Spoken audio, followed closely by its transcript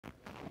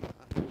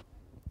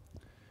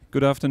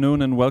Good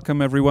afternoon and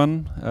welcome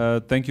everyone.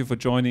 Thank you for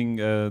joining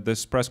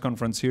this press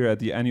conference here at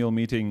the annual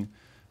meeting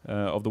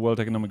of the World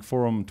Economic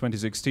Forum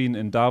 2016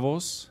 in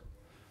Davos.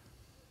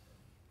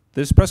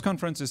 This press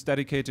conference is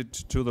dedicated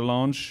to the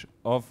launch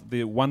of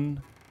the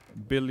 1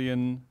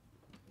 billion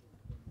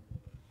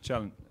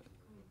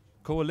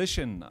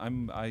coalition.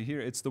 I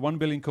hear it's the 1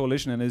 billion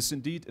coalition, and it's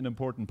indeed an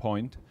important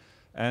point.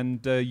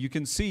 And you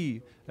can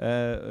see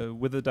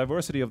with the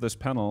diversity of this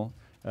panel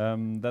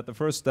that the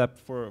first step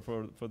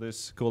for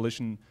this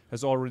coalition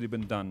has already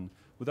been done.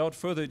 Without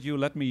further ado,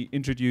 let me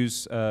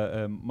introduce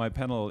my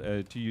panel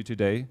to you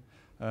today.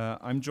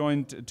 I'm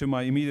joined to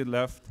my immediate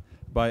left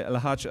by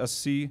El-Haj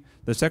Assi,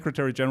 the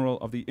Secretary General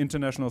of the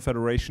International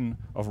Federation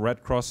of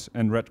Red Cross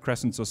and Red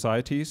Crescent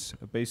Societies,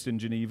 based in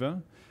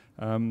Geneva.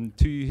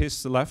 To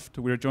his left,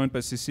 we are joined by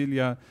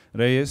Cecilia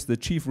Reyes, the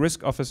Chief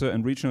Risk Officer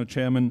and Regional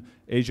Chairman,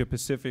 Asia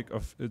Pacific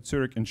of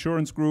Zurich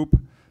Insurance Group.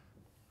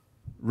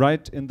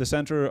 Right in the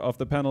center of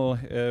the panel,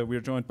 we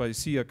are joined by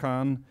Sia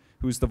Khan,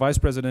 who is the Vice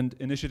President,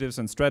 Initiatives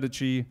and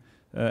Strategy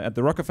at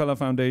the Rockefeller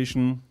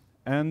Foundation.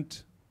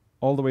 And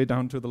all the way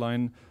down to the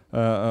line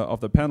of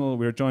the panel,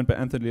 we are joined by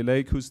Anthony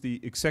Lake, who's the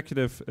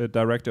Executive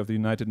Director of the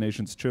United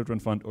Nations Children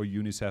Fund, or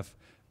UNICEF,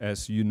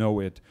 as you know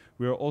it.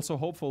 We are also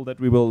hopeful that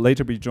we will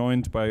later be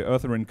joined by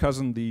Ertharin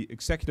Cousin, the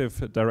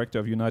Executive Director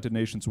of United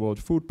Nations World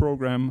Food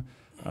Programme.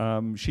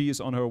 She is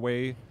on her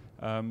way,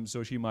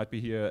 so she might be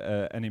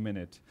here any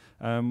minute.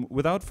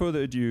 Without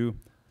further ado,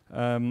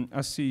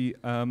 I see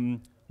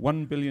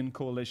 1 billion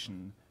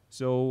coalition.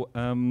 So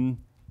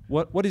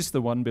what is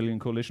the 1 billion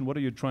coalition? What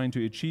are you trying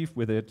to achieve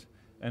with it?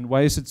 And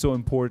why is it so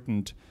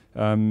important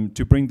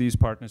to bring these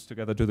partners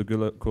together to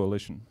the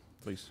coalition?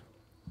 Please.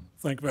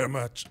 Thank you very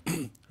much.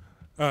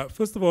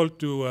 First of all,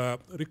 to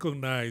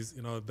recognize,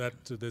 that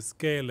the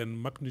scale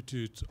and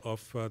magnitude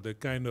of the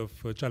kind of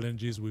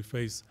challenges we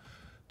face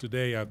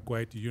today are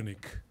quite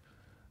unique.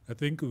 I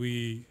think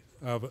we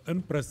have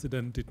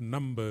unprecedented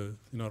number,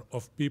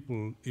 of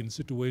people in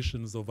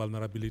situations of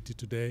vulnerability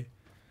today.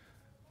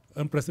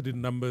 Unprecedented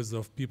numbers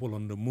of people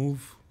on the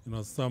move.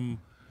 Some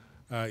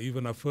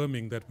even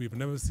affirming that we've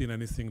never seen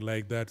anything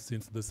like that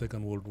since the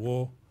Second World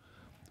War.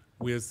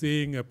 We are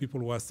seeing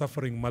people who are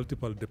suffering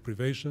multiple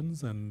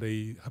deprivations, and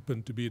they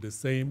happen to be the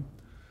same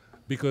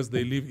because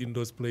they live in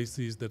those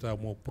places that are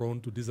more prone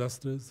to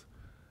disasters,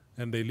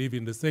 and they live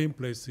in the same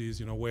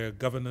places, where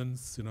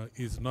governance,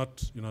 is not,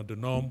 the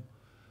norm,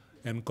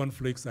 and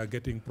conflicts are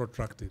getting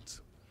protracted.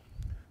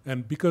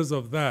 And because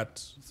of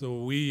that,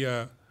 so we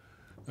are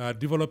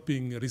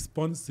developing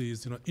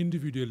responses,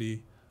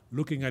 individually,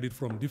 looking at it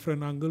from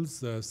different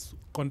angles,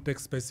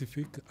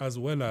 context-specific, as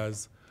well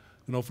as,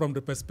 from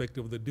the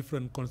perspective of the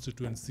different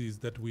constituencies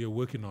that we are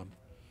working on.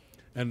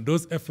 And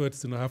those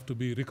efforts, have to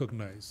be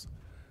recognized.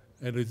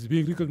 And it's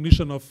being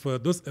recognition of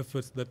those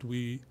efforts that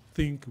we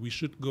think we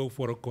should go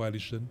for a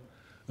coalition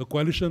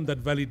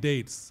that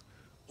validates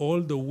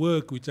all the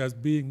work which is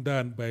being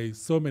done by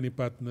so many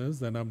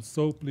partners. And I'm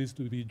so pleased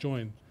to be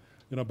joined,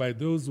 by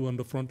those who are on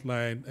the front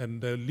line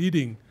and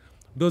leading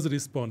those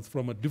response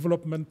from a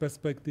development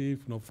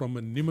perspective, from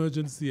an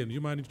emergency and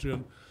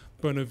humanitarian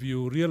point of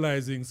view,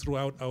 realizing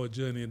throughout our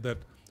journey that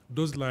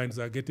those lines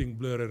are getting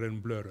blurrier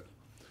and blurrier.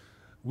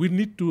 We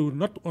need to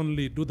not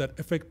only do that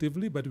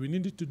effectively, but we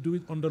need to do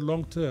it on the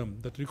long term.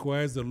 That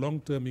requires a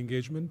long-term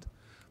engagement,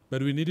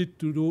 but we need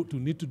to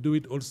do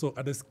it also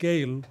at a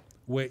scale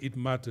where it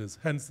matters,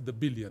 hence the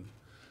billion.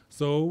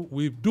 So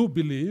we do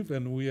believe,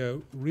 and we are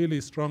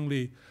really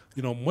strongly,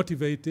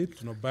 motivated,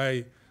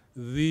 by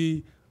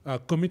the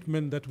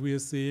commitment that we are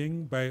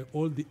seeing, by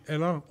all the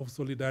elan of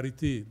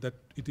solidarity that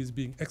it is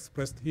being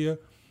expressed here,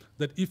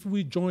 that if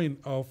we join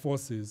our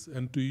forces,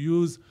 and to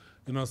use,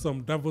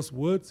 some Davos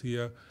words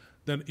here,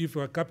 then if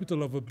a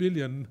capital of 1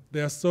 billion,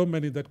 there are so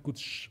many that could,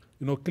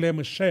 claim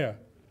a share,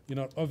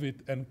 of it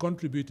and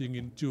contributing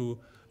into,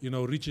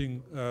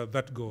 reaching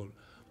that goal.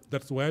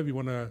 That's why we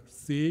want to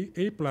see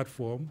a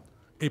platform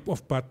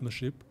of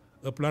partnership,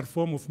 a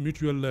platform of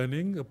mutual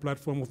learning, a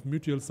platform of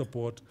mutual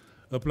support,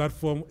 a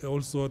platform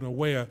also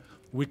where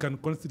we can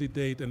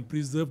consolidate and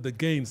preserve the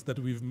gains that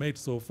we've made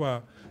so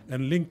far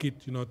and link it,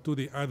 to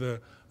the other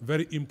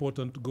very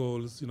important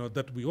goals,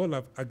 that we all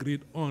have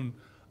agreed on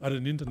at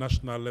an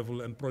international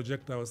level and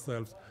project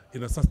ourselves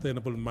in a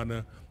sustainable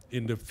manner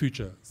in the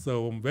future.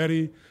 So I'm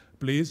very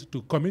pleased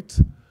to commit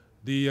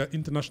the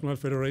International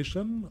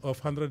Federation of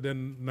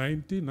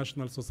 190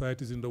 national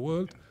societies in the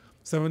world,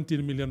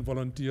 17 million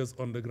volunteers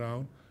on the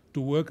ground,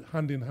 to work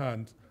hand in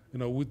hand,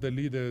 with the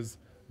leaders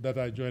that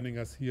are joining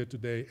us here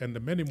today, and the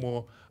many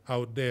more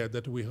out there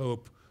that we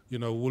hope,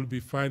 will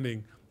be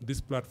finding this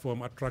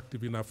platform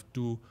attractive enough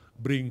to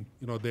bring,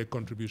 their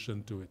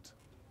contribution to it.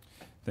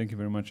 Thank you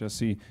very much,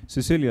 Assi.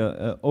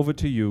 Cecilia, over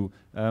to you.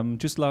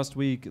 Just last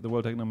week, the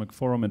World Economic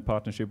Forum, in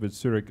partnership with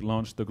Zurich,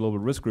 launched the Global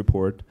Risk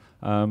Report.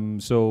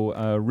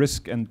 So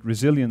risk and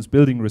resilience,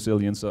 building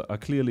resilience, are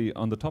clearly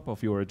on the top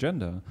of your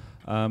agenda.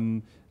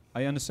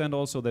 I understand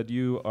also that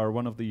you are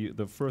one of the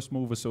first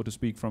movers, so to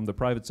speak, from the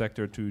private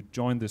sector to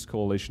join this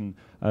coalition.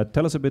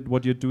 Tell us a bit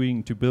what you're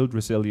doing to build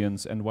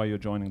resilience and why you're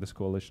joining this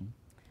coalition.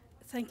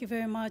 Thank you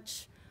very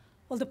much.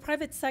 Well, the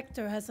private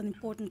sector has an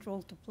important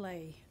role to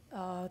play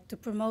to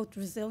promote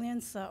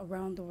resilience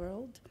around the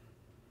world.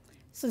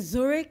 So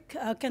Zurich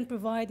can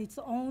provide its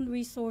own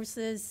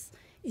resources,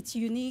 its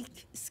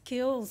unique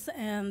skills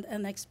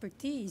and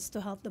expertise to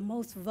help the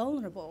most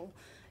vulnerable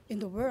in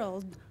the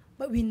world,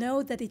 but we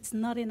know that it's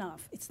not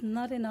enough. It's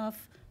not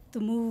enough to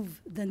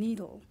move the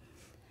needle.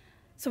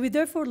 So we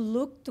therefore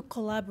look to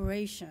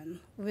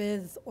collaboration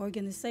with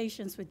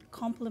organizations with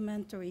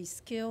complementary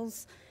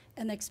skills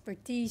and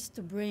expertise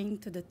to bring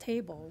to the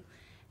table.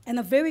 And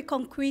a very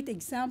concrete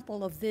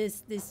example of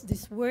this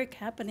work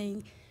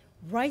happening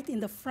right in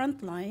the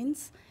front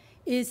lines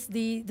is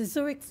the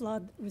Zurich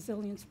Flood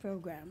Resilience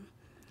Program,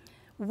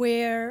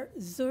 where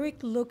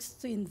Zurich looks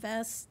to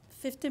invest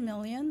 50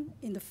 million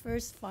in the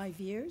first 5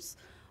 years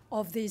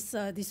of this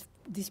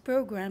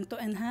program to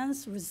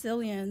enhance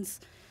resilience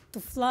to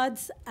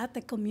floods at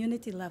the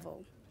community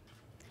level.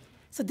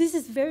 So this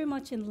is very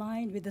much in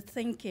line with the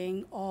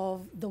thinking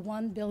of the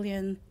 1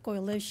 Billion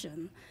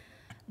Coalition.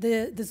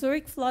 The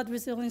Zurich Flood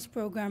Resilience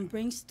Program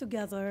brings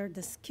together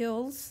the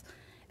skills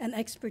and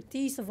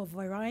expertise of a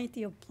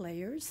variety of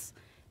players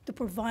to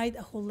provide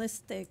a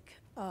holistic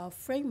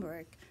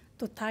framework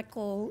to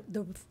tackle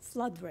the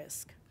flood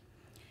risk.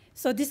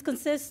 So this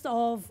consists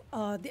of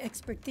the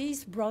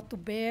expertise brought to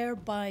bear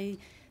by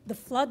the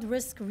flood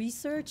risk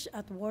research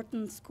at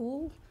Wharton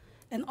School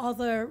and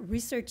other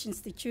research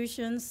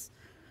institutions,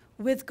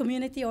 with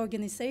community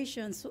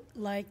organizations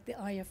like the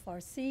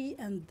IFRC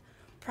and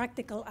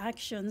Practical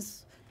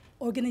Actions,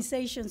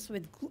 organizations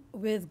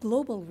with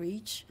global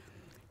reach,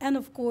 and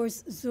of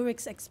course,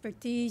 Zurich's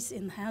expertise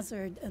in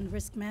hazard and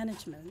risk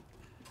management.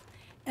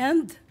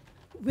 And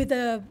with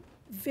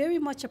very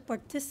much a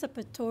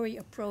participatory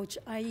approach,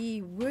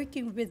 i.e.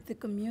 working with the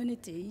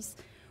communities,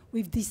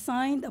 we've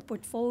designed a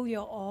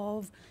portfolio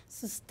of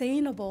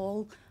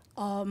sustainable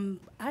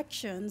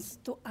actions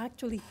to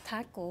actually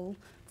tackle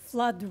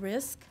flood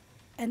risk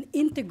and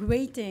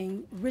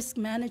integrating risk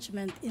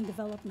management in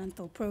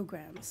developmental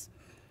programs.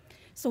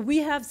 So we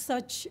have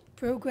such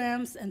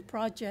programs and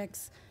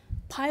projects,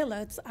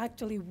 pilots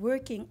actually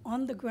working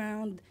on the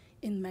ground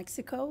in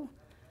Mexico,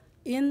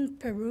 in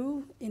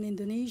Peru, in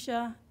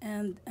Indonesia,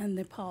 and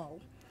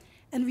Nepal.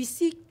 And we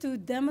seek to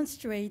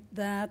demonstrate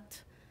that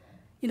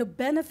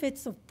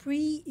benefits of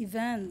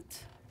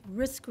pre-event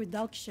risk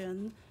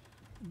reduction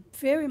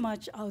very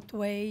much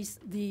outweighs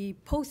the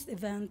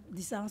post-event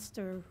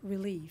disaster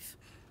relief.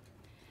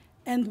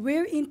 And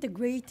we're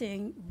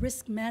integrating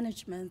risk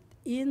management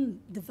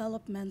in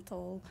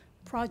developmental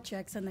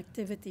projects and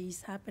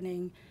activities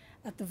happening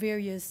at the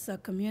various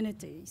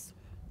communities.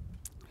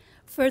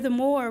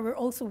 Furthermore, we're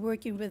also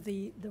working with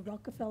the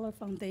Rockefeller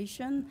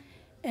Foundation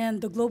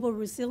and the Global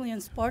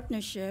Resilience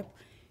Partnership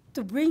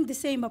to bring the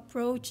same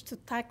approach to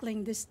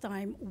tackling this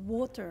time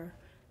water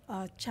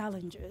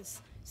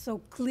challenges.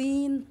 So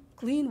clean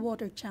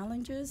water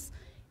challenges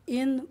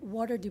in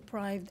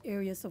water-deprived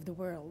areas of the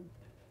world.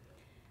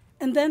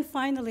 And then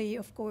finally,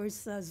 of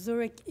course,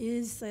 Zurich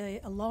is a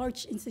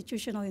large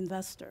institutional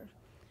investor.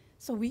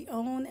 So we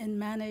own and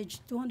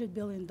manage $200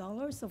 billion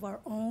of our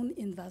own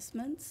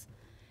investments.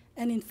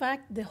 And in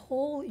fact, the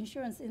whole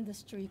insurance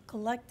industry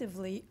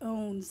collectively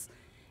owns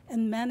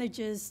and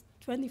manages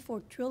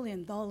 $24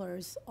 trillion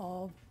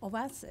of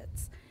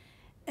assets.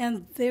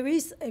 And there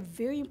is a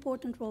very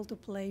important role to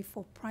play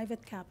for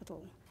private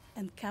capital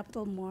and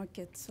capital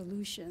market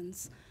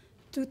solutions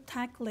to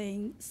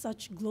tackling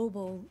such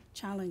global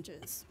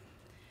challenges.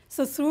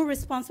 So through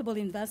responsible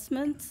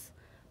investments,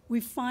 we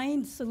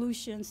find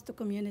solutions to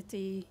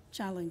community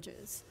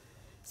challenges.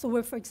 So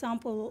we're, for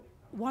example,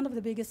 one of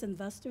the biggest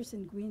investors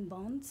in green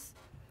bonds.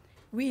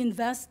 We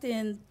invest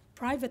in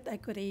private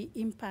equity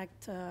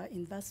impact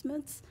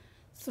investments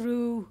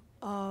through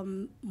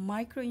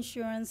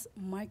microinsurance,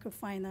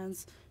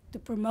 microfinance to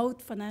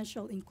promote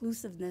financial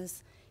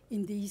inclusiveness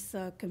in these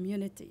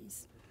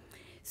communities.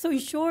 So in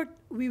short,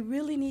 we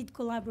really need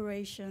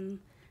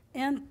collaboration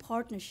and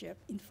partnership.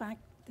 In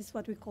fact, this is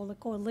what we call a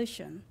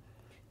coalition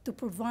to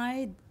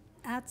provide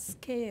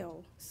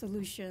at-scale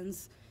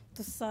solutions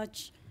to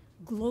such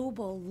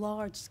global,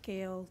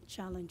 large-scale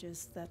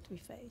challenges that we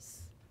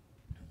face.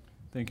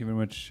 Thank you very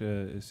much,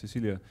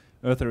 Cecilia.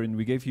 Ertharin,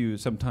 we gave you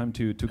some time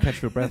to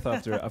catch your breath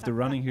after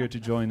running here to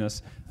join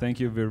us. Thank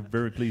you. We're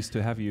very pleased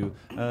to have you.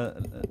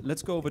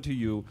 Let's go over to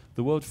you.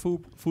 The World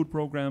Food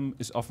Programme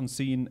is often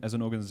seen as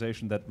an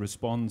organization that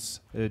responds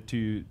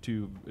to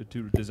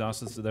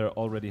disasters that are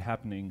already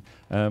happening.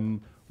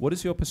 What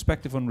is your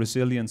perspective on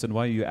resilience, and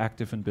why are you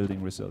active in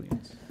building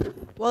resilience?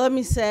 Well, let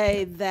me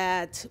say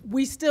that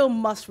we still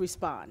must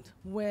respond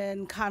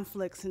when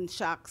conflicts and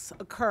shocks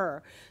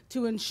occur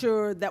to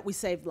ensure that we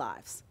save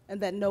lives and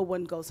that no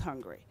one goes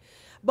hungry.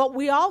 But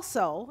we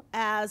also,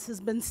 as has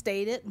been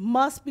stated,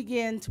 must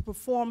begin to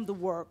perform the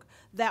work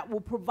that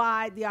will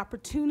provide the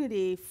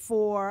opportunity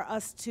for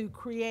us to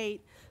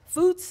create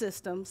food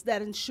systems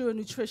that ensure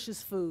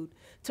nutritious food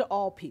to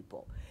all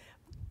people.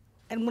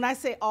 And when I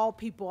say all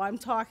people, I'm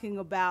talking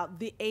about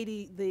the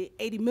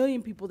 80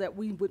 million people that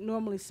we would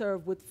normally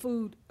serve with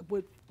food,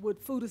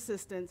 with food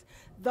assistance,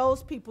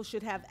 those people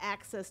should have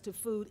access to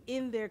food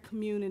in their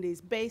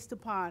communities based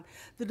upon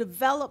the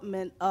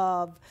development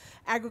of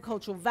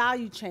agricultural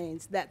value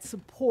chains that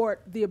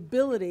support the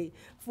ability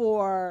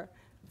for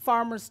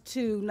farmers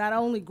to not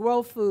only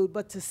grow food,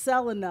 but to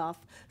sell enough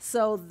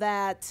so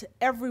that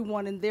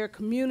everyone in their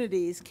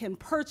communities can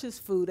purchase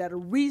food at a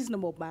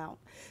reasonable amount.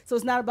 So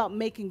it's not about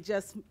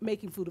just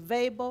making food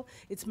available,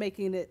 it's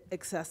making it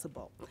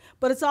accessible.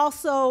 But it's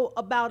also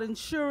about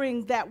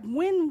ensuring that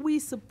when we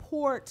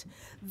support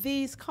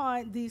these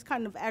kind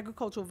of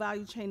agricultural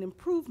value chain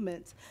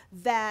improvements,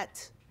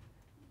 that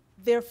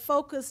they're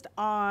focused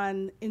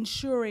on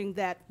ensuring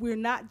that we're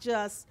not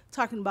just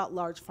talking about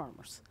large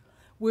farmers.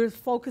 We're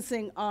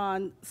focusing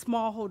on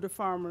smallholder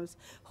farmers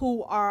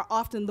who are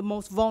often the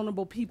most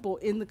vulnerable people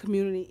in the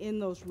community in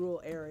those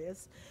rural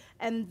areas,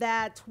 and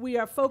that we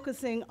are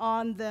focusing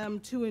on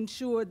them to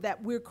ensure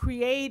that we're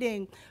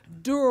creating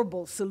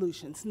durable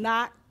solutions,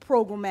 not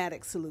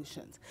programmatic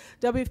solutions.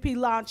 WFP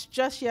launched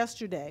just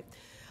yesterday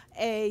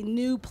a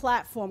new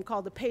platform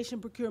called the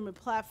Patient Procurement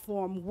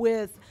Platform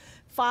with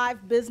 5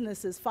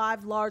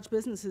 large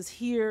businesses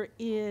here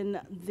in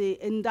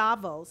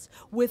Davos,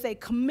 with a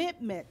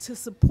commitment to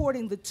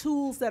supporting the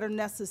tools that are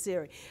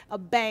necessary,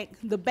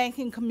 the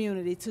banking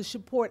community to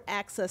support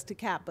access to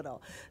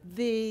capital,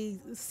 the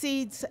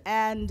seeds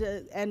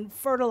and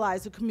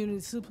fertilizer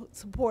community to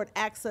support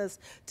access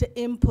to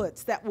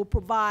inputs that will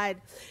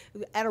provide,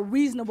 at a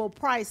reasonable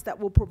price, that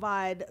will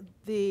provide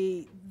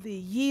the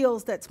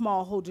yields that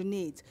smallholder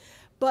needs,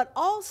 but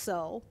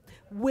also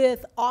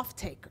with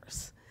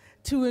off-takers,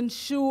 to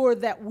ensure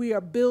that we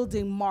are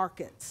building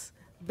markets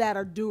that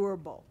are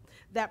durable,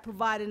 that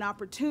provide an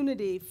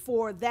opportunity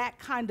for that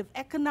kind of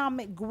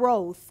economic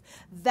growth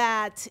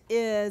that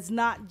is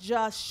not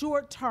just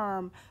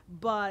short-term,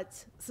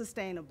 but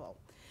sustainable.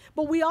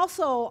 But we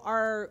also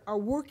are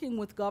working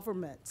with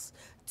governments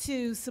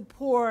to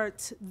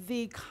support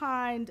the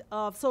kind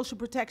of social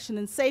protection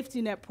and safety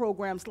net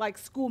programs like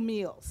school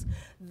meals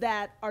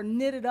that are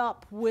knitted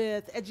up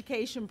with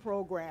education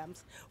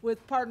programs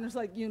with partners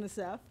like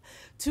UNICEF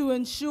to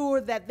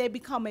ensure that they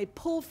become a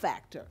pull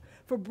factor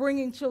for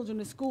bringing children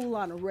to school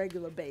on a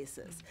regular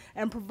basis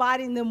and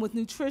providing them with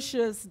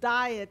nutritious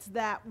diets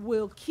that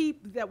will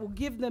give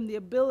them the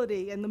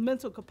ability and the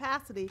mental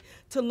capacity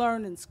to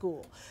learn in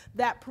school,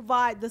 that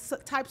provide the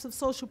types of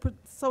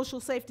social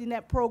safety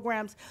net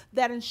programs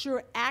that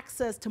ensure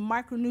access to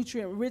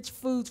micronutrient-rich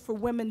foods for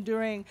women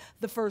during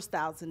the first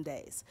 1,000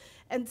 days.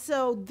 And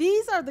so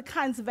these are the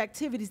kinds of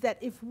activities that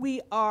if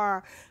we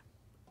are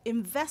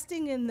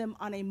investing in them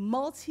on a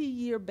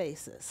multi-year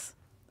basis,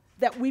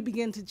 that we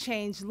begin to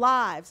change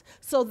lives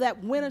so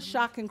that when a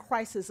shock and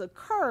crisis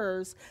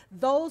occurs,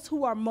 those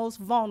who are most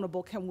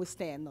vulnerable can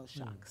withstand those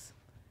shocks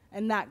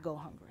and not go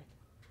hungry.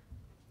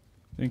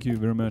 Thank you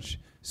very much.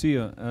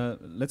 Sia,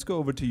 let's go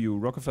over to you.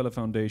 Rockefeller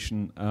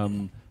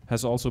Foundation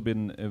has also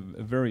been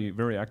very,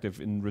 very active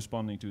in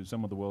responding to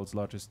some of the world's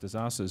largest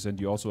disasters, and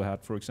you also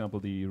had, for example,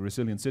 the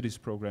Resilient Cities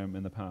program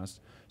in the past.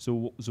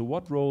 So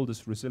what role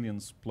does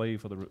resilience play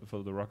for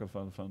the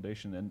Rockefeller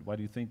Foundation, and why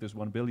do you think this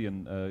 1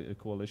 billion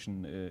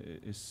coalition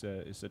is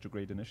such a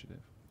great initiative?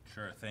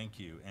 Sure, thank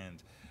you.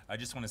 And I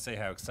just want to say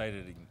how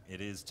exciting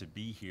it is to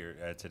be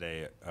here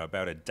today.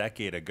 About a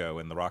decade ago,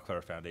 when the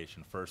Rockefeller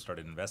Foundation first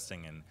started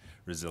investing in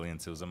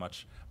resilience, it was a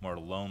much more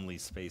lonely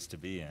space to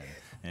be in.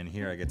 And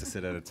here I get to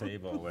sit at a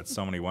table with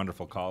so many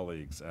wonderful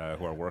colleagues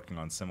who are working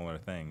on similar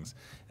things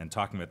and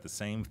talking about the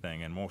same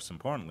thing, and most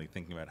importantly,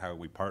 thinking about how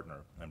we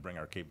partner and bring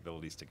our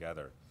capabilities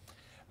together.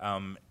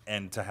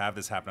 And to have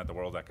this happen at the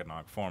World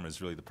Economic Forum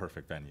is really the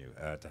perfect venue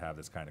to have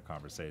this kind of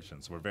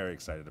conversation. So we're very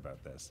excited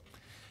about this.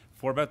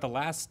 For about the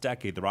last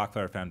decade, the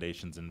Rockefeller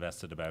Foundation's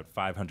invested about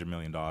 $500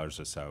 million or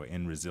so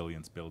in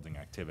resilience building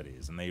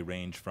activities, and they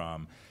range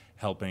from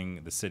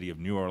helping the city of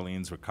New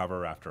Orleans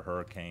recover after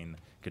Hurricane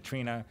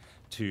Katrina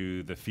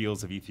to the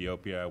fields of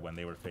Ethiopia when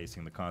they were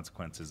facing the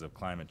consequences of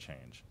climate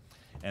change.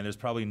 And there's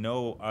probably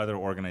no other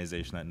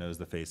organization that knows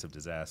the face of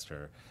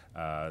disaster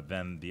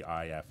than the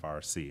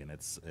IFRC, and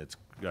it's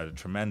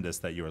tremendous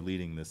that you are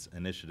leading this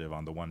initiative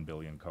on the 1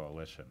 Billion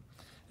Coalition.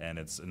 And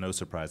it's no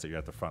surprise that you're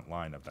at the front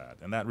line of that.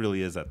 And that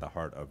really is at the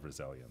heart of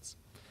resilience.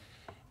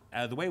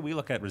 The way we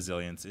look at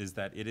resilience is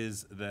that it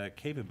is the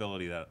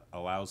capability that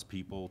allows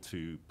people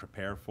to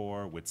prepare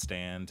for,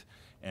 withstand,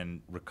 and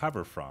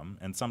recover from,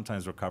 and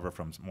sometimes recover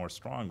from more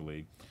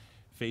strongly,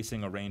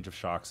 facing a range of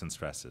shocks and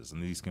stresses.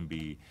 And these can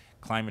be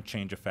climate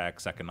change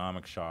effects,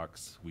 economic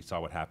shocks. We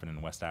saw what happened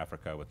in West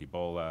Africa with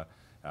Ebola,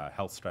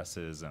 health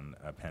stresses and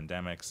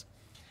pandemics.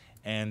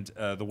 And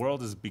the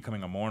world is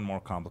becoming a more and more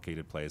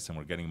complicated place, and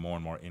we're getting more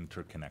and more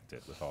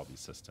interconnected with all these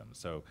systems.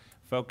 So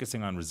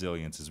focusing on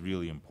resilience is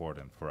really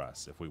important for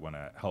us if we want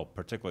to help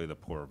particularly the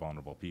poor,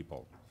 vulnerable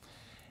people.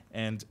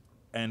 And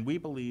we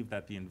believe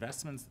that the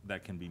investments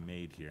that can be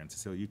made here, and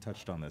Cecilia, you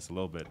touched on this a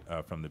little bit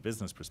from the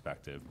business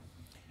perspective,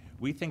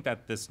 we think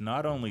that this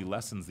not only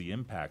lessens the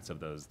impacts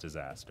of those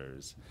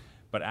disasters,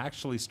 but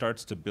actually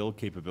starts to build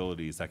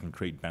capabilities that can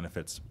create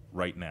benefits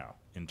right now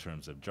in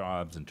terms of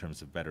jobs, in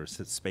terms of better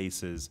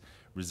spaces.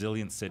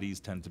 Resilient cities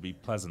tend to be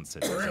pleasant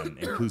cities and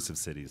inclusive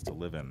cities to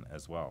live in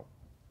as well.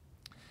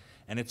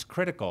 And it's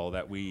critical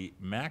that we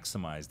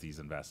maximize these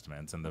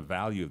investments and the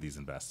value of these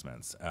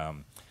investments.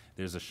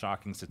 There's a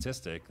shocking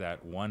statistic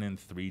that 1 in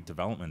 3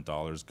 development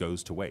dollars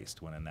goes to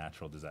waste when a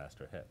natural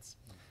disaster hits.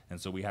 And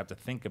so we have to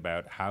think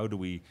about how do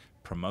we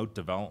promote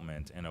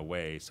development in a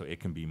way so it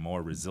can be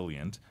more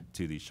resilient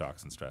to these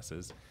shocks and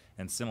stresses.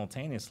 And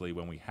simultaneously,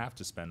 when we have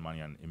to spend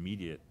money on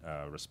immediate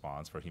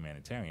response for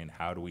humanitarian,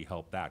 how do we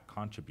help that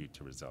contribute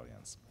to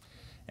resilience?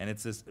 And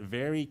it's this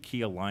very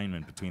key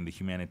alignment between the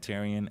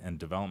humanitarian and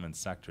development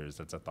sectors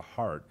that's at the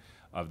heart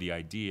of the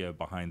idea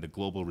behind the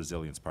Global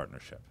Resilience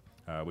Partnership,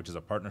 which is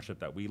a partnership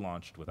that we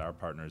launched with our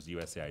partners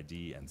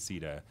USAID and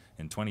CEDA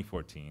in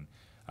 2014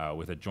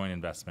 with a joint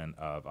investment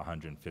of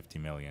 $150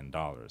 million.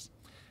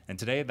 And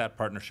today that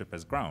partnership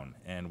has grown,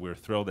 and we're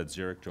thrilled that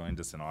Zurich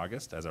joined us in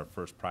August as our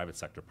first private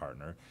sector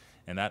partner.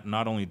 And that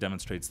not only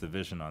demonstrates the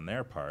vision on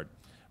their part,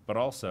 but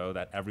also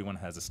that everyone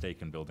has a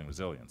stake in building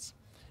resilience.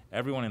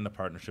 Everyone in the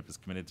partnership is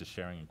committed to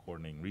sharing and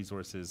coordinating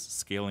resources,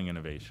 scaling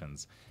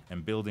innovations,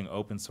 and building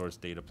open source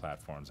data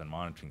platforms and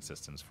monitoring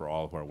systems for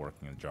all who are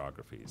working in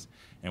geographies.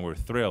 And we're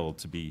thrilled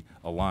to be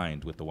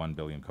aligned with the 1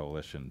 Billion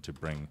Coalition to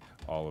bring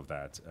all of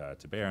that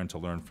to bear and to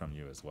learn from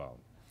you as well.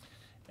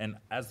 And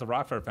as the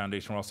Rockefeller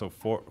Foundation, we're also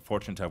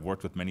fortunate to have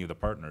worked with many of the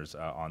partners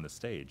on the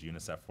stage.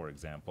 UNICEF, for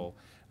example,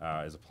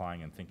 is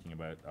applying and thinking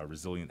about a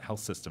resilient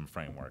health system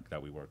framework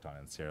that we worked on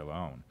in Sierra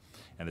Leone.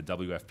 And the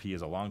WFP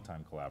is a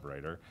longtime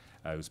collaborator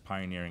who's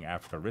pioneering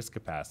Africa risk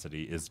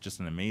capacity, is just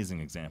an amazing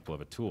example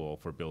of a tool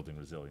for building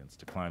resilience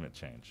to climate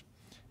change.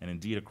 And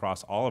indeed,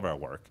 across all of our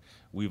work,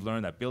 we've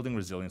learned that building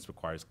resilience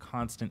requires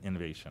constant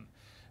innovation,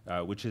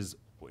 which is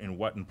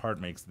in part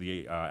makes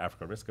the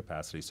Africa risk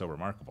capacity so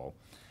remarkable,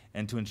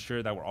 and to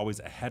ensure that we're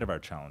always ahead of our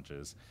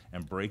challenges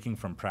and breaking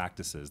from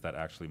practices that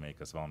actually make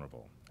us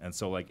vulnerable. And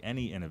so like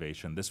any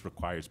innovation, this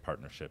requires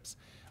partnerships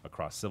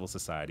across civil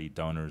society,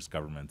 donors,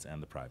 governments, and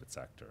the private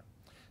sector.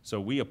 So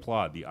we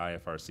applaud the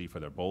IFRC for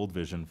their bold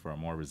vision for a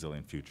more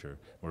resilient future.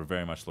 We're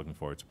very much looking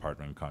forward to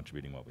partnering and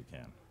contributing what we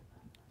can.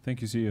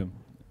 Thank you, Zia.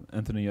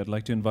 Anthony, I'd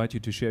like to invite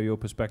you to share your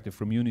perspective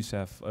from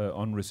UNICEF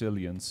on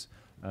resilience.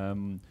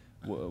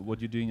 What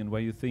you're doing and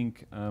where you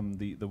think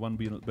the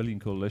 1 Billion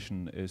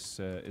Coalition is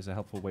a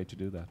helpful way to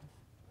do that.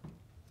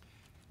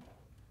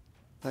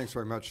 Thanks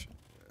very much.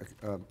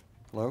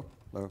 Hello?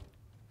 Hello?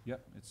 Yeah,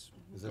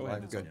 Is it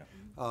live? Good.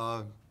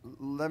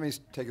 Let me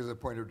take as a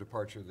point of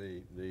departure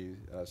the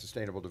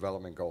Sustainable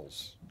Development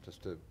Goals,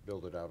 just to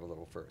build it out a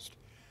little first.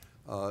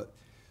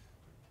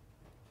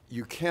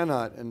 You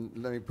cannot, and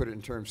let me put it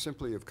in terms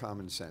simply of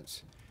common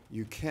sense,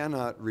 you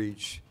cannot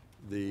reach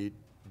the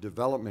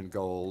development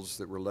goals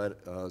that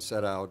were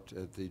set out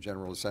at the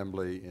General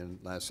Assembly in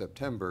last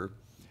September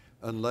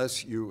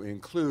unless you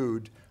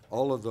include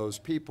all of those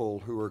people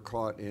who are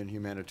caught in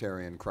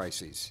humanitarian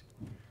crises.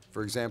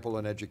 For example,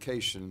 in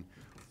education,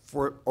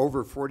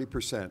 over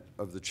 40%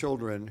 of the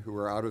children who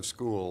are out of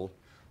school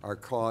are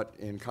caught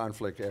in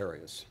conflict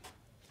areas.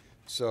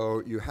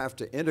 So you have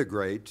to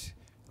integrate,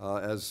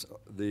 as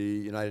the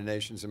United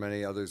Nations and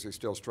many others are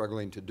still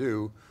struggling to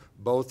do,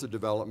 both the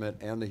development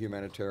and the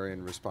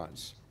humanitarian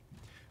response.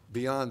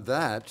 Beyond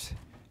that,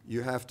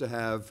 you have to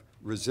have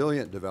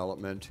resilient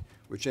development,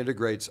 which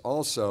integrates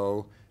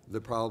also the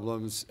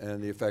problems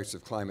and the effects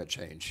of climate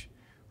change,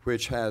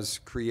 which has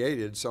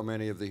created so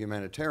many of the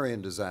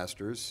humanitarian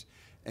disasters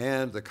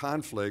and the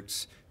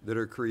conflicts that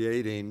are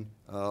creating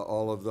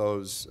all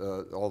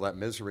that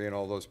misery and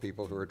all those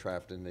people who are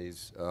trapped in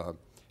these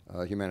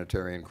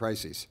humanitarian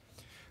crises.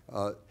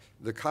 The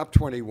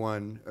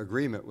COP21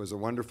 agreement was a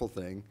wonderful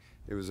thing.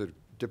 It was a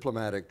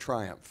diplomatic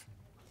triumph.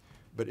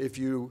 But if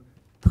you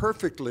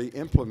perfectly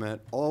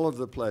implement all of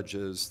the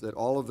pledges that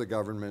all of the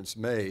governments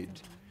made,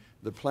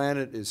 the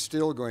planet is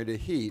still going to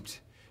heat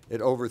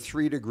at over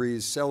 3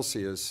 degrees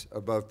Celsius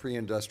above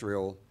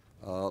pre-industrial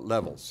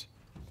levels.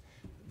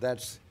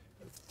 That's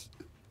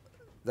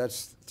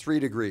 3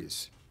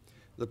 degrees.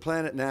 The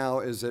planet now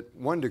is at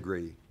 1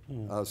 degree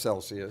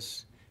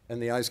Celsius,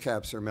 and the ice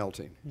caps are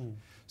melting.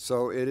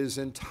 So it is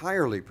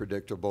entirely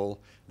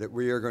predictable that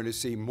we are going to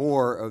see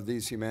more of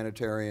these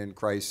humanitarian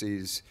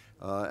crises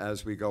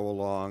as we go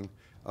along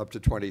up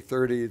to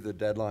 2030, the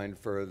deadline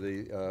for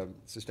the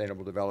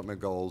Sustainable Development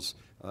Goals,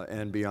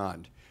 and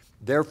beyond.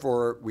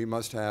 Therefore, we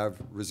must have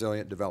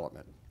resilient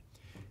development.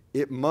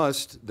 It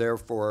must,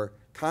 therefore,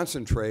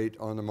 concentrate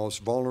on the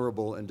most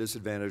vulnerable and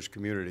disadvantaged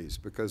communities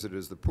because it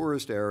is the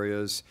poorest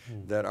areas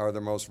that are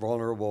the most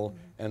vulnerable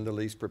and the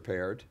least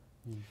prepared.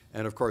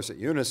 And of course at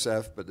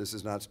UNICEF, but this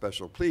is not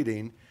special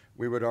pleading,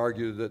 we would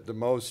argue that the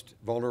most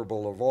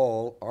vulnerable of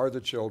all are the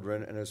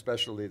children, and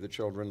especially the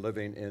children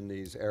living in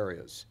these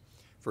areas.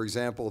 For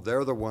example,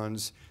 they're the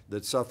ones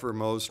that suffer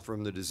most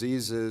from the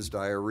diseases,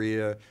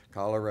 diarrhea,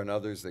 cholera, and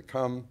others that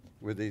come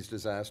with these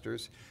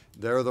disasters.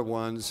 They're the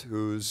ones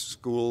whose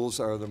schools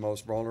are the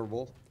most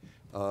vulnerable.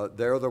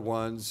 They're the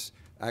ones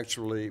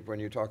Actually, when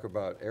you talk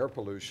about air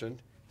pollution,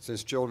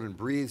 since children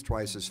breathe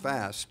twice as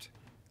fast,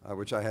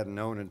 which I hadn't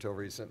known until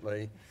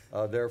recently,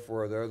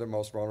 therefore they're the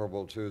most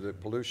vulnerable to the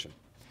pollution.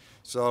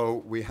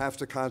 So we have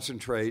to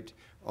concentrate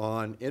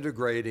on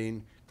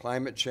integrating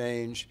climate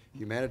change,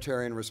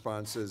 humanitarian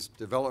responses,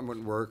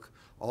 development work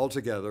all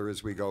together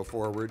as we go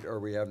forward, or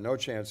we have no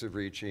chance of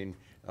reaching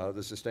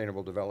the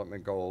Sustainable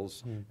Development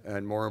Goals.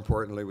 And more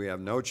importantly, we have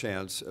no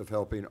chance of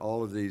helping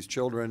all of these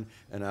children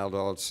and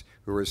adults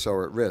who are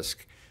so at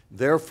risk.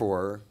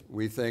 Therefore,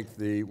 we think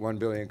the 1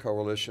 Billion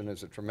Coalition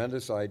is a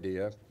tremendous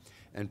idea,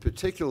 and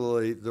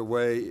particularly the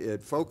way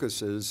it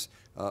focuses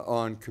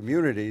on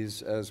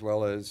communities as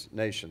well as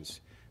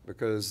nations,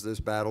 because this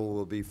battle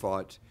will be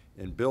fought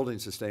in building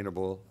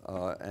sustainable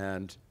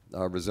and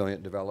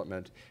resilient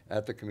development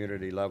at the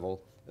community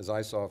level. As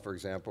I saw, for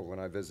example, when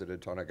I visited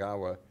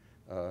Tonagawa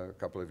a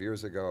couple of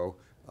years ago,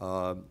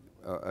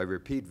 a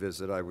repeat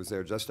visit. I was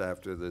there just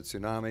after the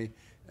tsunami,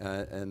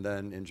 and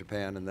then in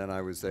Japan, and then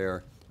I was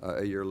there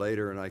a year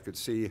later, and I could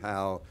see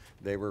how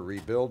they were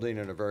rebuilding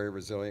in a very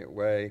resilient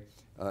way,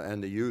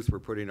 and the youth were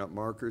putting up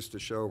markers to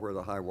show where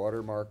the high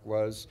water mark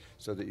was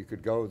so that you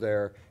could go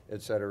there,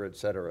 et cetera, et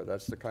cetera.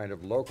 That's the kind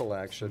of local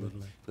action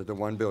that the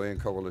 1 Billion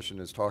Coalition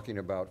is talking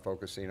about,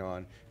 focusing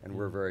on, and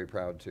we're very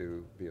proud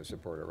to be a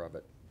supporter of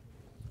it.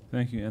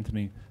 Thank you,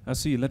 Anthony.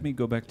 Asi, let me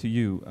go back to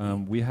you.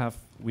 We have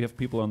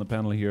people on the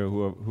panel here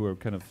who are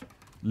kind of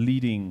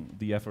leading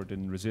the effort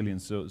in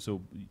resilience,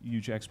 so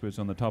huge experts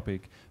on the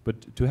topic.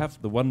 But to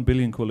have the 1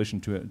 Billion Coalition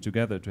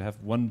together, to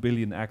have 1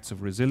 billion acts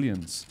of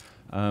resilience,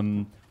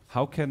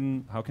 how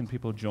can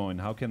people join?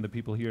 How can the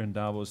people here in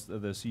Davos,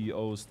 the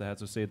CEOs, the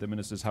heads of state, the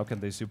ministers, how can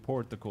they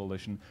support the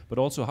coalition? But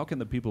also, how can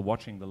the people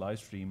watching the live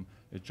stream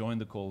join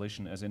the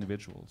coalition as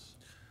individuals?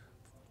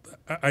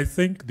 I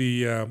think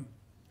the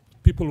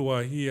people who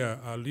are here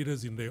are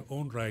leaders in their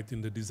own right,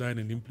 in the design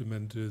and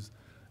implementers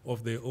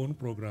of their own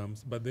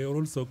programs, but they are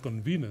also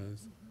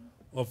conveners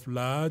of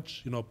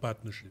large,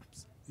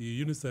 partnerships.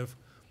 UNICEF,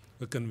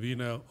 a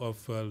convener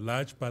of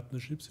large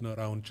partnerships,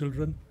 around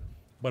children,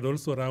 but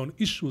also around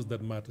issues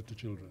that matter to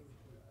children,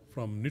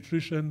 from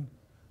nutrition,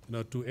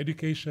 to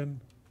education,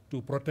 to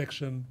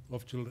protection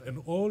of children,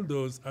 and all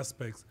those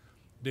aspects.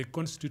 They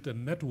constitute a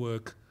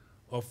network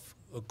of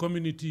a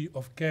community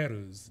of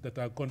carers that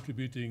are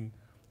contributing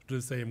to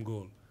the same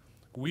goal.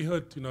 We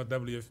heard,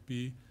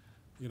 WFP,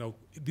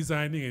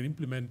 designing and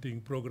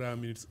implementing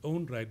program in its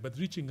own right, but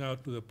reaching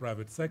out to the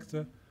private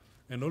sector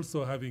and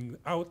also having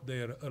out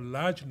there a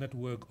large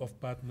network of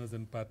partners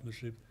and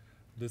partnerships.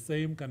 The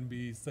same can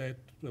be said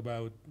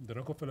about the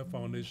Rockefeller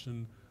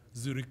Foundation,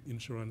 Zurich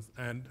Insurance,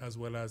 and as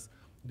well as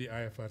the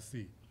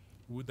IFRC.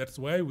 That's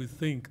why we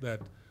think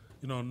that,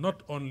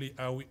 not only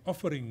are we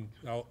offering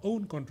our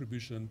own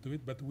contribution to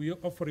it, but we are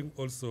offering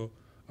also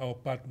our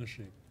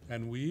partnership.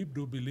 And we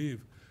do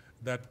believe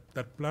that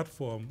that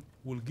platform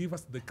will give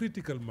us the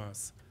critical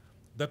mass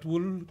that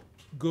will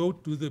go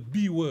to the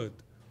B word.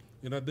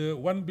 The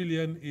 1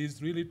 billion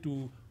is really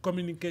to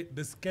communicate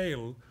the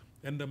scale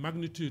and the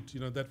magnitude,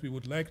 that we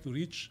would like to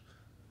reach.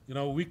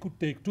 We could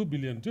take 2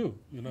 billion too.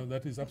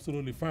 That is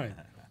absolutely fine.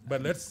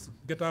 But let's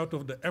get out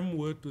of the M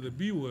word to the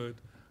B word,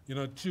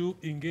 to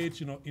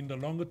engage, in the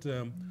longer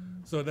term,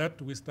 so that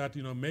we start,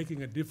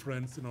 making a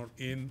difference,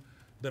 in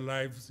the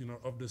lives,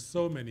 of the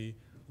so many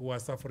who are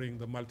suffering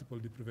the multiple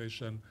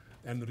deprivation,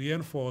 and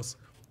reinforce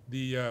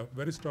the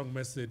very strong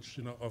message,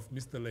 of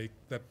Mr. Lake,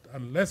 that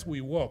unless we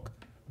walk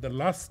the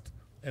last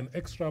and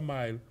extra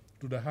mile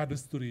to the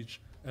hardest to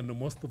reach and the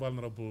most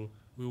vulnerable,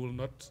 we will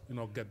not,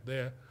 get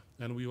there.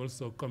 And we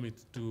also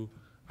commit to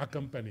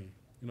accompany,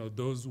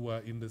 those who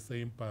are in the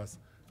same path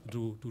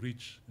to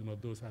reach,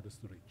 those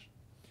hardest to reach.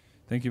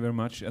 Thank you very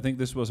much. I think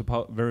this was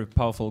a very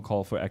powerful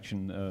call for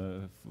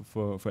action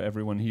for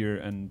everyone here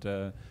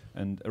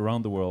and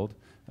around the world.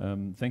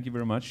 Thank you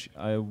very much.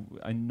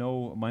 I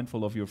know,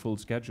 mindful of your full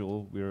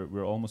schedule,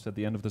 we're almost at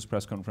the end of this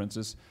press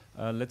conferences.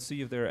 Let's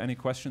see if there are any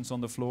questions on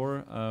the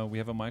floor. We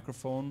have a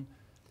microphone.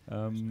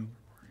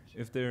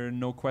 If there are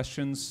no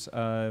questions,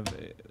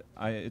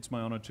 it's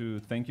my honor to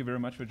thank you very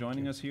much for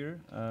joining us here.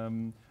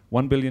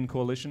 1 Billion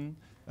Coalition.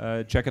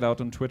 Check it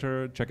out on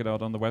Twitter, check it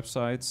out on the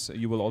websites.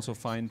 You will also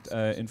find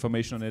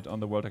information on it on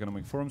the World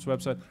Economic Forum's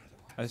website.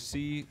 I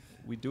see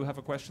we do have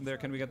a question there.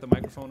 Can we get the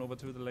microphone over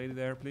to the lady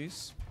there,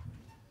 please?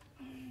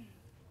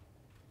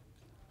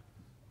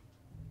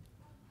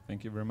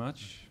 Thank you very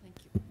much. Thank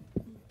you.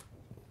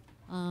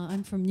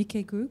 I'm from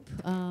Nikkei Group.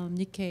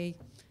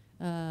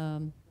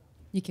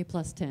 Nikkei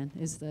Plus 10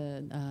 is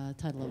the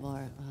title of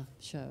our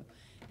show.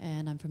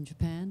 And I'm from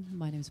Japan.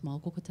 My name is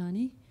Maoko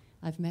Kotani.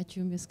 I've met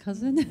you, Miss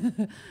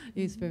Cousin.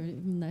 It's very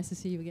nice to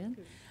see you again.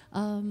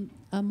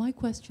 My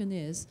question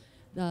is,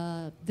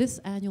 this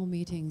annual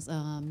meeting's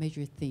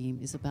major theme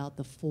is about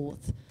the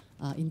fourth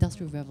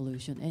industrial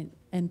revolution.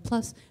 And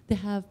plus, they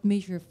have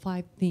major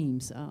 5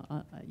 themes.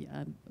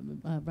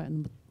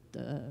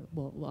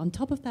 Well, on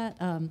top of that,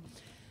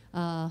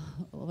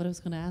 what I was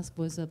going to ask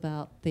was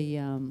about the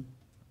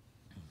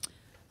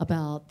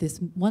about this.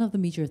 One of the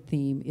major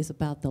theme is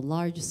about the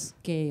large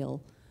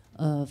scale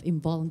of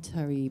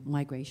involuntary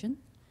migration,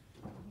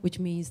 which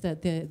means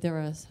that there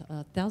are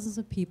thousands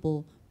of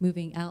people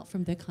moving out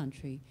from their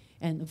country,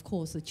 and of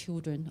course the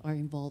children are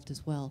involved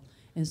as well.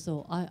 And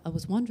so I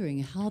was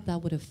wondering how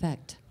that would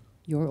affect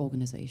your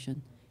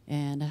organization,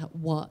 and I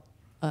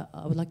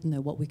would like to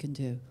know what we can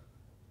do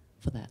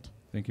for that.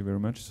 Thank you very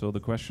much. So the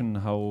question,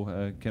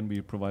 how can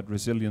we provide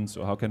resilience,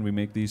 or how can we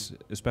make these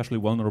especially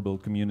vulnerable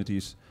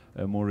communities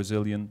more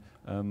resilient?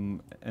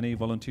 Any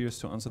volunteers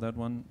to answer that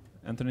one?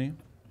 Anthony,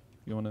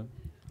 you want to?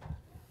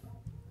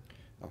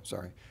 Oh,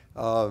 sorry.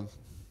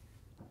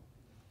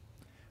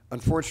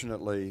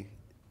 Unfortunately,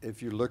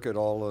 if you look at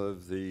all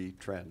of the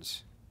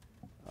trends,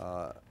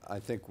 I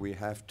think we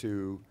have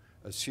to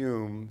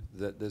assume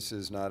that this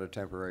is not a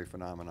temporary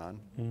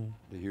phenomenon,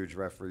 the huge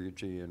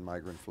refugee and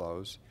migrant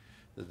flows,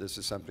 that this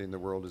is something the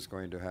world is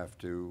going to have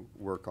to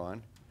work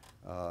on.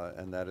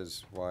 And that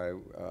is why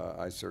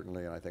I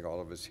certainly, and I think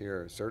all of us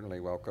here, certainly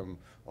welcome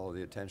all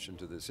the attention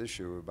to this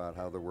issue about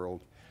how the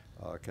world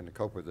can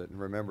cope with it. And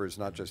remember, it's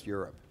not just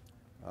Europe,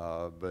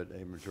 but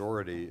a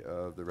majority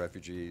of the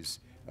refugees,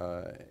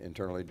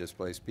 internally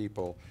displaced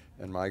people,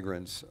 and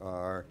migrants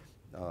are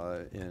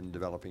in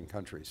developing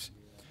countries.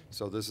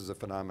 So this is a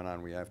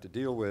phenomenon we have to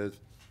deal with,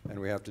 and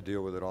we have to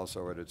deal with it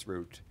also at its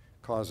root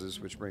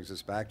causes, which brings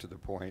us back to the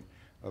point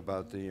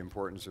about the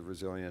importance of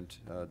resilient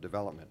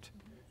development.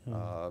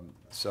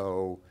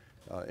 So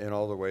in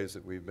all the ways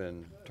that we've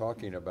been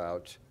talking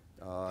about,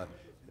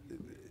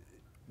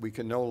 we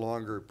can no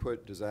longer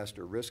put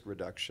disaster risk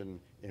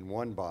reduction in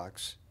one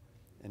box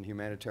and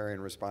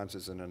humanitarian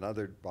responses in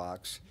another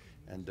box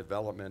and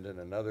development in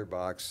another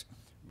box,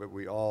 but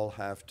we all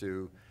have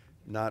to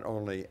not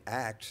only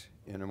act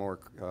in a more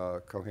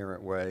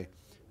coherent way,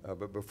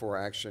 but before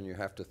action you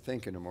have to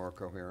think in a more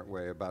coherent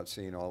way about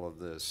seeing all of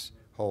this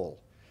whole.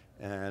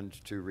 And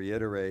to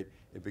reiterate,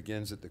 it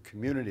begins at the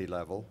community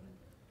level,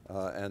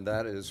 and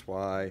that is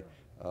why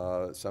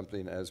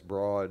something as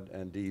broad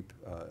and deep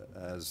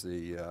as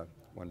the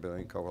 1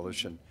 Billion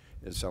Coalition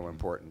is so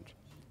important,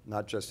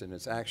 not just in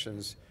its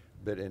actions,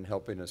 but in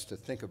helping us to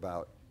think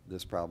about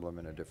this problem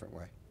in a different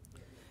way.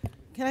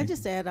 Can I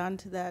just add on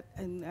to that?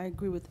 And I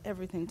agree with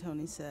everything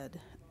Tony said.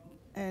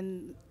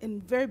 And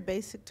in very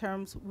basic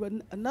terms,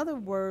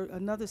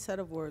 another set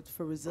of words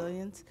for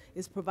resilience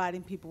is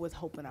providing people with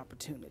hope and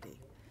opportunity.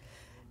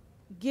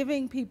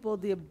 Giving people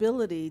the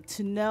ability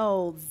to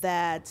know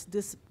that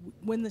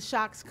when the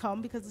shocks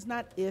come, because it's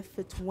not if,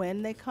 it's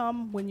when they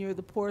come, when you're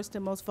the poorest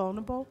and most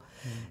vulnerable,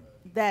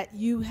 that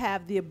you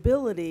have the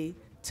ability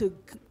to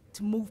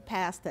move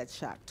past that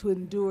shock, to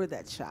endure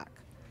that shock.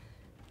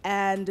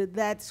 And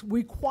that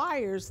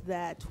requires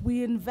that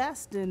we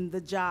invest in the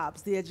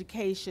jobs, the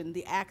education,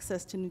 the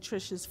access to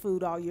nutritious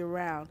food all year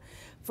round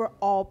for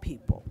all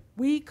people.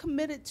 We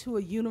committed to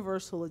a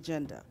universal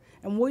agenda,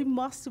 and we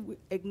must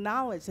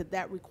acknowledge that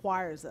that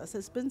requires us,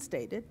 as been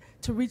stated,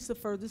 to reach the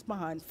furthest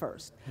behind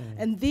first.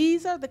 And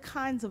these are the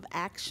kinds of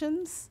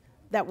actions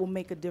that will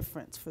make a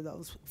difference for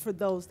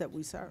those that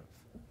we serve.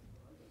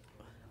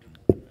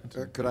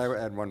 Could I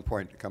add one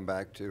point to come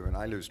back to, and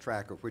I lose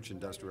track of which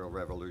industrial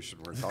revolution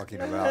we're talking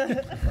about.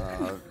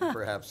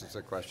 Perhaps it's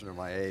a question of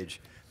my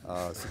age,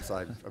 since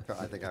I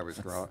think I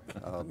was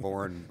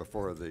born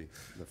before the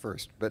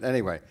first. But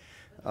anyway,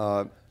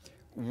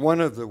 one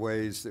of the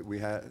ways that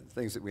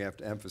things that we have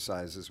to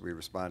emphasize as we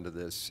respond to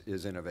this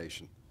is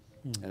innovation,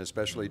 and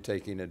especially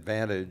taking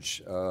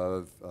advantage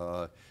of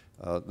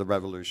the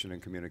revolution in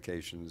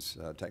communications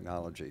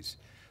technologies.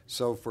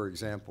 So, for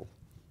example,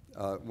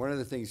 one of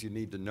the things you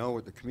need to know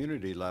at the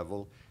community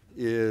level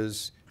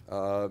is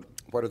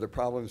what are the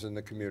problems in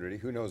the community,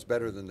 who knows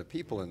better than the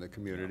people in the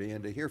community,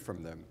 and to hear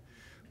from them.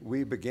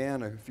 We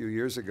began a few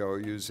years ago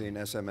using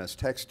SMS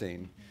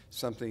texting,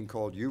 something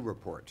called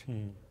U-Report.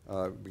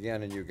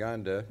 Began in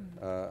Uganda.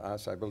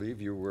 I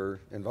believe you were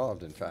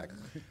involved, in fact.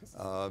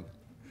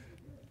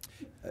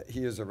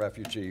 He is a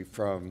refugee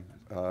from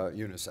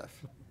UNICEF,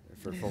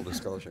 for full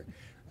disclosure.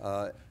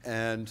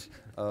 And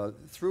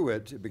through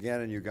it, it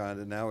began in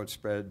Uganda. Now it's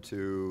spread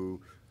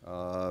to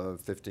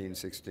 15,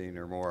 16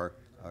 or more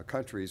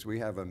countries. We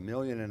have 1.5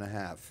 million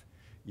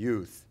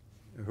youth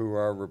who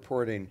are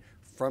reporting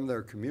from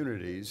their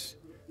communities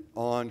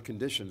on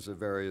conditions of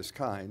various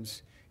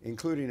kinds,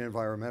 including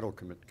environmental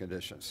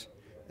conditions.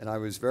 And I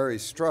was very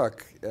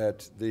struck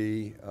at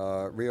the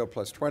Rio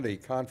Plus 20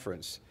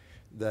 conference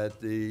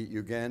that the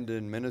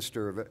Ugandan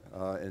Minister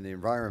in the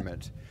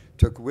Environment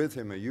took with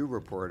him a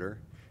U-Reporter,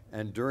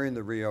 and during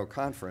the Rio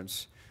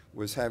conference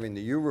was having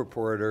the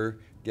U-Reporter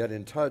get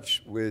in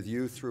touch with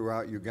youth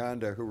throughout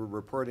Uganda who were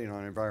reporting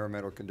on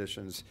environmental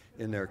conditions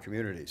in their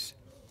communities.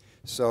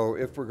 So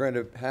if we're going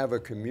to have a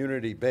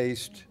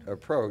community-based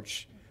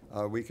approach,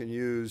 we can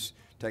use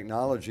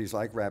technologies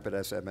like rapid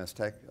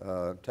SMS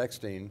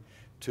texting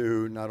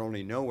to not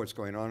only know what's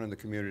going on in the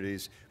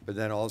communities, but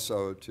then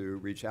also to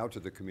reach out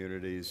to the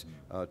communities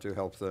to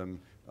help them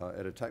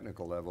at a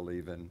technical level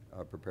even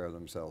prepare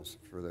themselves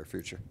for their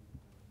future.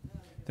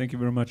 Thank you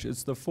very much.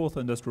 It's the fourth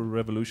industrial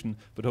revolution,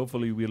 but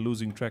hopefully we're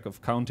losing track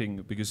of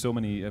counting because so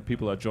many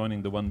people are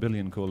joining the 1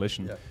 billion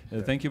coalition.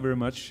 Thank you very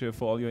much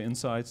for all your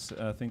insights.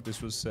 I think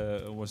this was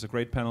a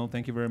great panel.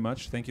 Thank you very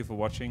much. Thank you for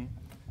watching.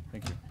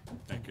 Thank you.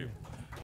 Thank you.